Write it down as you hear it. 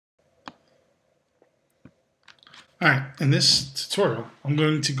Alright, in this tutorial, I'm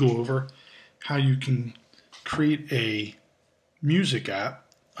going to go over how you can create a music app,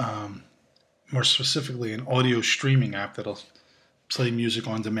 more specifically an audio streaming app that'll play music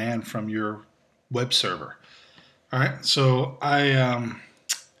on demand from your web server. Alright, so I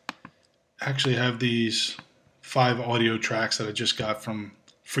actually have these 5 audio tracks that I just got from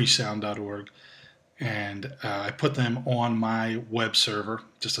freesound.org, and I put them on my web server,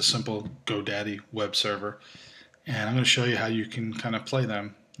 just a simple GoDaddy web server. And I'm going to show you how you can kind of play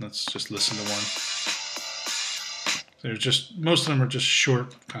them. Let's just listen to one. They're just, most of them are just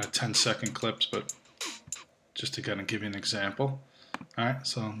short, kind of 10-second clips, but just to kind of give you an example. Alright,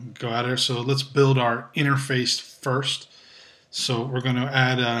 so go out there. So let's build our interface first. So we're going to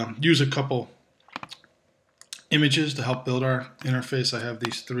add, use a couple images to help build our interface. I have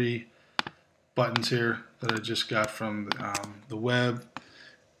these 3 buttons here that I just got from the web,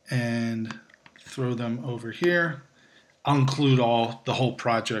 and throw them over here. I'll include the whole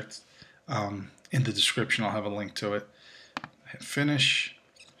project in the description. I'll have a link to it. Hit finish,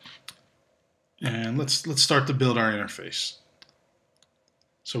 and let's start to build our interface.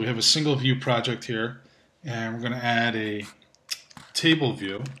 So we have a single view project here, and we're going to add a table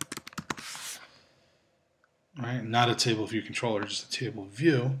view. Right, not a table view controller, just a table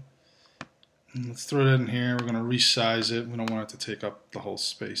view. And let's throw that in here. We're going to resize it. We don't want it to take up the whole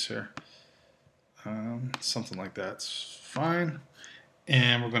space here. Something like that's fine.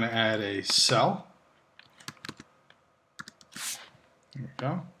 And we're going to add a cell. There we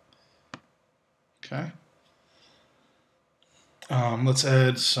go. Okay. Let's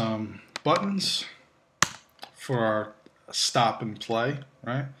add some buttons for our stop and play,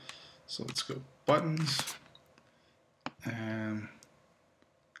 right? So let's go buttons, and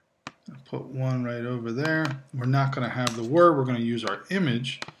I'll put one right over there. We're not going to have the word, we're going to use our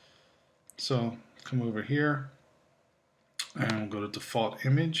image. So come over here, and we'll go to default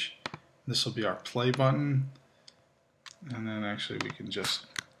image. This will be our play button, and then actually we can just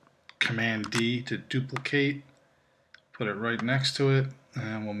Command D to duplicate, put it right next to it,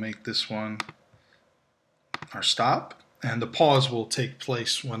 and we'll make this one our stop. And the pause will take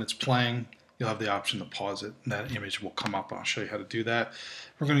place when it's playing. You'll have the option to pause it, and that image will come up. I'll show you how to do that.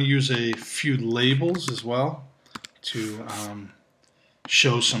 We're going to use a few labels as well to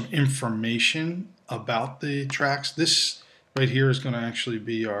show some information about the tracks. This right here is going to actually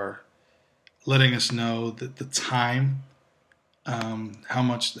be our letting us know that the time,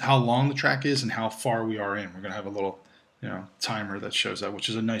 how long the track is, and how far we are in. We're going to have a little, timer that shows that, which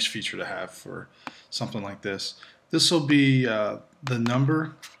is a nice feature to have for something like this. This will be the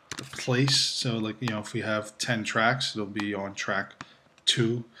number, the place. So, like, if we have 10 tracks, it'll be on track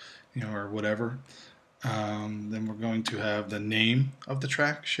 2, or whatever. Then we're going to have the name of the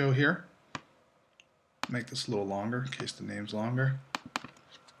track show here. Make this a little longer in case the name's longer.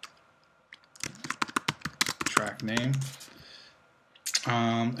 Track name.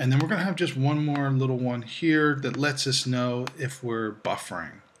 And then we're going to have just one more little one here that lets us know if we're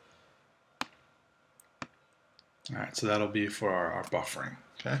buffering. Alright, so that'll be for our buffering.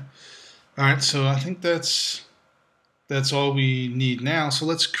 Okay. Alright, so I think that's all we need now. So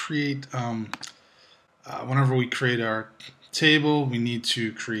let's create, whenever we create our table, we need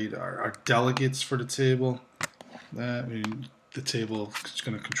to create our delegates for the table. The table is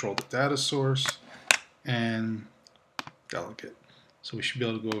going to control the data source and delegate. So we should be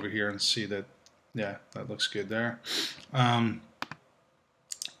able to go over here and see that, yeah, that looks good there.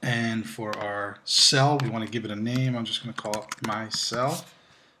 And for our cell, we want to give it a name. I'm just going to call it my cell,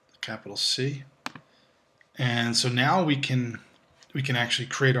 capital C. And so now we can actually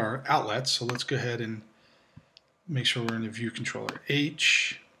create our outlets. So let's go ahead and make sure we're in the view controller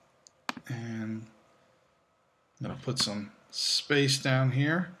H, and I'm going to put some space down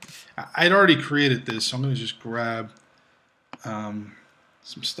here. I'd already created this, so I'm going to just grab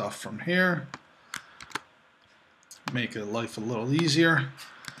some stuff from here, make life a little easier,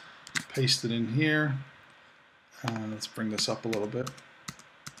 paste it in here. Let's bring this up a little bit.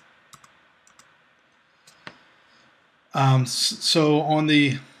 So on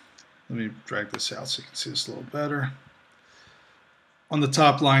the, let me drag this out so you can see this a little better. On the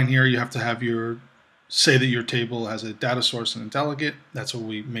top line here, you have to have say that your table has a data source and a delegate. That's what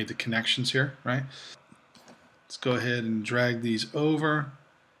we made the connections here, right? Let's go ahead and drag these over.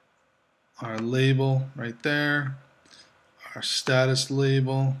 Our label right there. Our status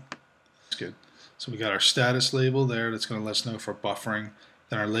label. That's good. So we got our status label there. That's going to let us know if we're buffering.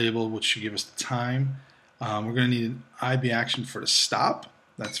 Then our label, which should give us the time. We're going to need an IB action for the stop.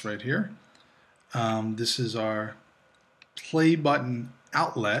 That's right here. This is our play button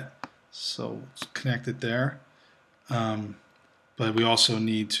outlet. So let's connect it there. but we also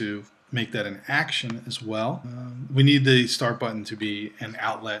need to make that an action as well. We need the start button to be an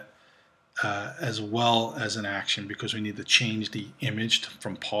outlet as well as an action, because we need to change the image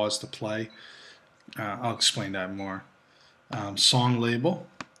from pause to play. I'll explain that more. Song label,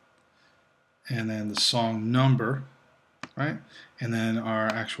 and then the song number, right? And then our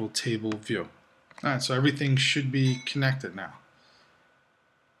actual table view. All right, so everything should be connected now.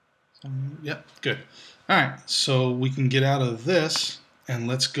 Yep, good. All right, so we can get out of this, and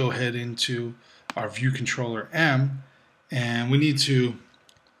let's go ahead into our view controller M, and we need to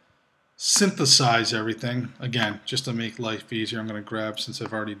synthesize everything. Again, just to make life easier, I'm going to grab, since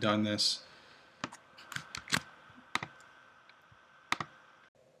I've already done this,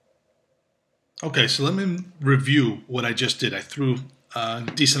 okay, so let me review what I just did. I threw a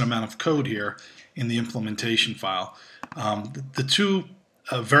decent amount of code here in the implementation file. The two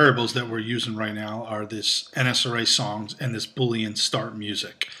variables that we're using right now are this NSArray songs and this Boolean start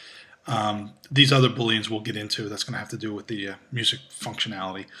music. These other Booleans we'll get into. That's going to have to do with the music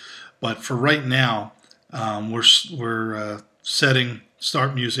functionality. But for right now, we're setting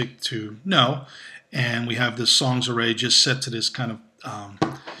start music to no, and we have this songs array just set to this kind of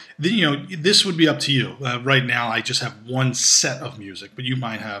this would be up to you. Right now, I just have one set of music, but you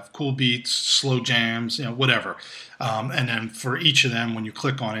might have cool beats, slow jams, whatever. And then for each of them, when you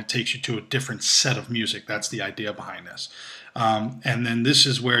click on it, it takes you to a different set of music. That's the idea behind this. And then this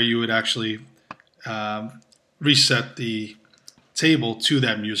is where you would actually reset the table to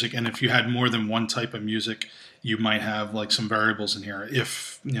that music. And if you had more than one type of music, you might have like some variables in here.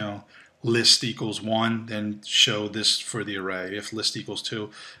 If list equals 1, then show this for the array. If list equals 2,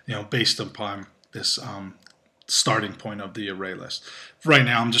 based upon this starting point of the array list. Right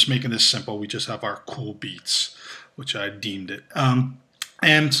now, I'm just making this simple. We just have our cool beats, which I deemed it.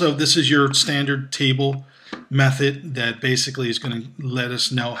 And so this is your standard table method that basically is going to let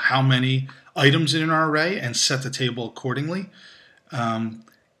us know how many items in our array and set the table accordingly. And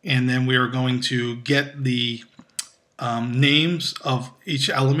then we are going to get the names of each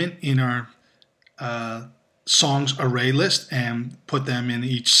element in our songs array list and put them in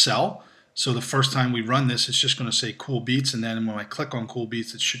each cell. So the first time we run this, it's just going to say cool beats, and then when I click on cool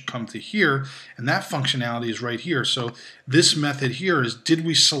beats, it should come to here, and that functionality is right here. So this method here is, did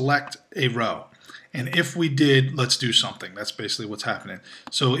we select a row? And if we did, let's do something. That's basically what's happening.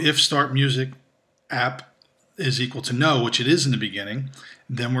 So if start music app is equal to no, which it is in the beginning,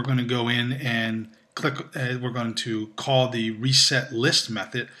 then we're going to go in and click, we're going to call the reset list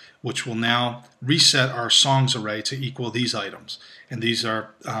method, which will now reset our songs array to equal these items. And these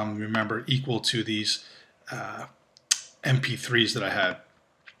are, remember, equal to these MP3s that I had.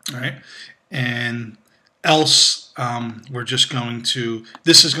 All right. And else, we're just going to,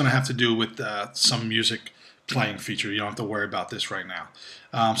 this is going to have to do with some music playing feature. You don't have to worry about this right now.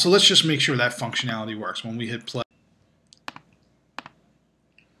 So let's just make sure that functionality works. When we hit play,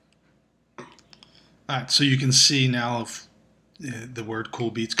 all right, so you can see now if the word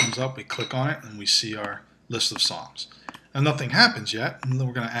cool beats comes up, we click on it and we see our list of songs. Now nothing happens yet, and then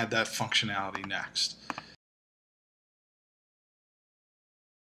we're going to add that functionality next.